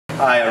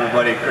Hi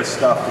everybody, Chris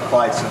Stuff, the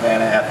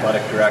Clyde-Savannah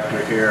Athletic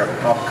Director here.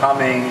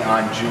 Upcoming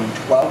on June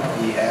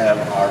 12th, we have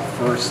our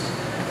first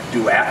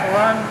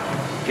duathlon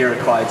here at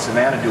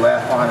Clyde-Savannah.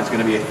 Duathlon is going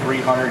to be a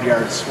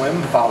 300-yard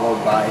swim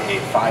followed by a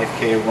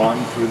 5K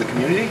run through the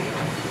community.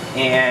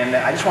 And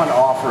I just want to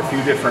offer a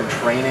few different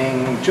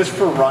training, just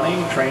for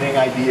running, training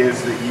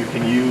ideas that you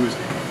can use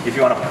if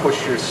you want to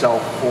push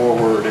yourself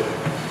forward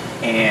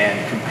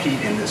and compete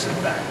in this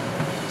event.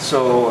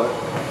 So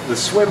the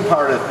swim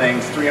part of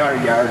things,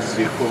 300 yards is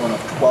the equivalent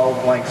of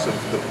 12 lengths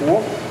of the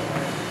pool.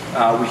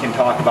 We can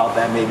talk about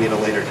that maybe at a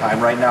later time.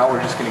 Right now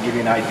we're just going to give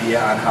you an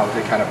idea on how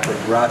to kind of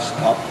progress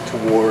up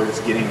towards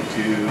getting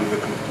to the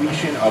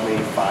completion of a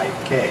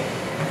 5K.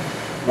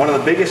 One of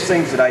the biggest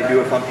things that I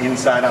do if I'm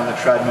inside on the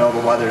treadmill,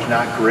 the weather's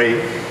not great,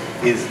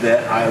 is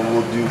that I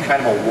will do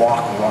kind of a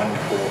walk-run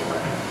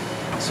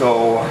program.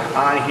 So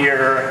on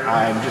here,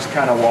 I'm just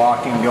kind of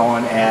walking,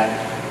 going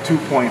at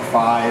 2.5,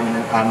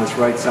 and on this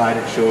right side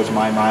it shows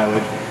my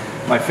mileage.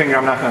 My finger,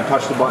 I'm not going to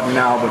touch the button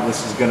now, but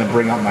this is going to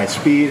bring up my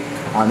speed.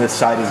 On this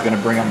side is going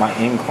to bring up my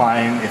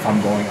incline if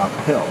I'm going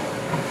uphill.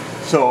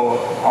 So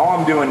all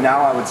I'm doing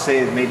now, I would say,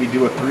 is maybe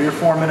do a 3 or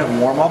 4 minute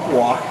warm-up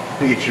walk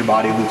to get your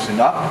body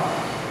loosened up.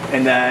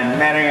 And then,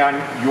 depending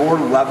on your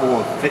level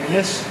of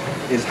fitness,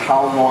 is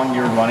how long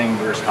you're running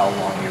versus how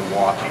long you're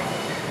walking.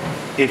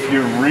 If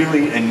you're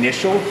really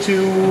initial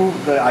to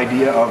the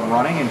idea of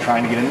running and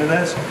trying to get into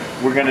this,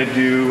 we're going to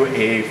do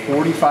a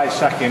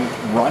 45-second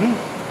run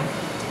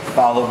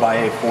followed by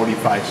a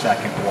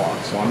 45-second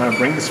walk. So I'm going to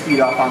bring the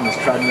speed up on this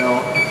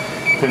treadmill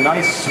to a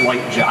nice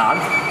slight jog.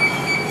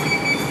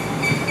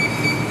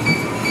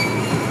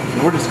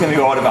 And we're just going to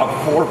go at about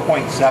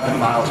 4.7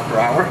 miles per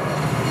hour.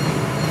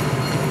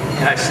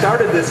 And I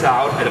started this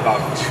out at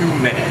about 2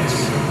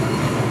 minutes.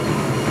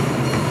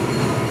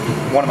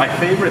 One of my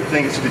favorite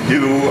things to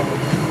do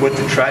with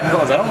the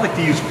treadmill is I don't like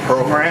to use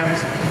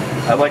programs.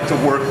 I like to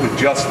work with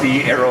just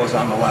the arrows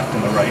on the left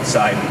and the right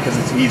side because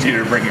it's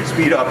easier to bring your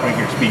speed up, bring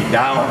your speed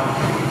down,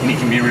 and you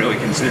can be really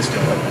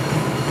consistent with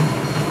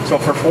it. So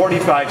for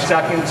 45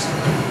 seconds,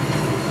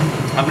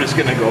 I'm just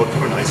going to go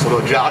through a nice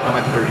little jog.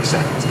 I'm at 30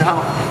 seconds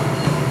now.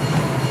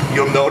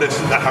 You'll notice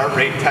that the heart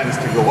rate tends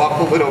to go up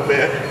a little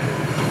bit,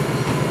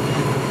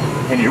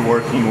 and you're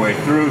working your way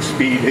through.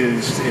 Speed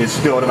is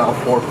still at about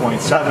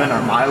 4.7.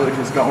 Our mileage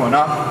is going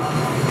up.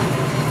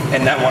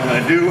 And then what I'm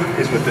going to do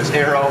is with this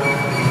arrow,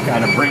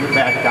 kind of bring it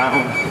back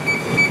down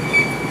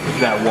to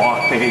that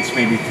walk pace,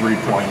 maybe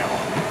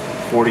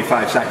 3.0.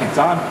 45 seconds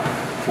on,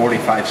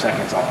 45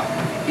 seconds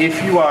off.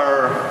 If you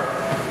are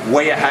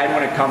way ahead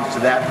when it comes to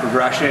that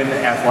progression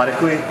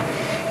athletically,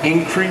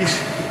 increase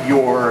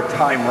your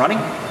time running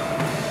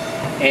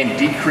and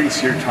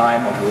decrease your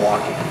time of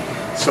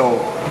walking. So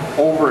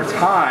over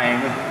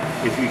time,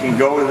 if you can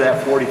go to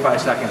that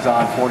 45 seconds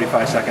on,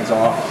 45 seconds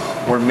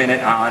off, or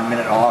minute on,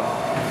 minute off,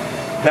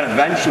 then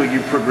eventually you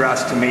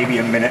progress to maybe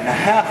a minute and a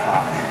half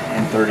on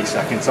and 30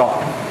 seconds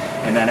off.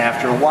 And then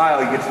after a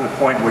while, you get to the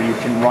point where you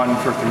can run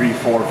for 3,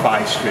 4,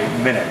 5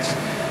 straight minutes.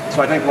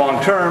 So I think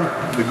long term,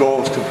 the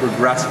goal is to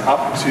progress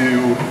up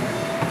to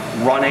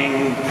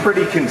running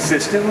pretty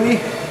consistently.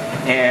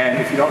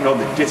 And if you don't know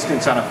the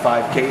distance on a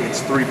 5K,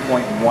 it's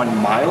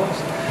 3.1 miles.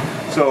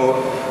 So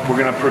we're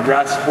going to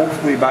progress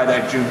hopefully by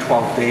that June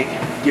 12th date,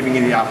 giving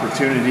you the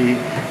opportunity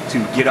to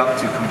get up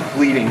to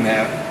completing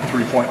that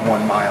 3.1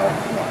 mile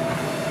run.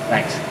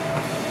 Thanks.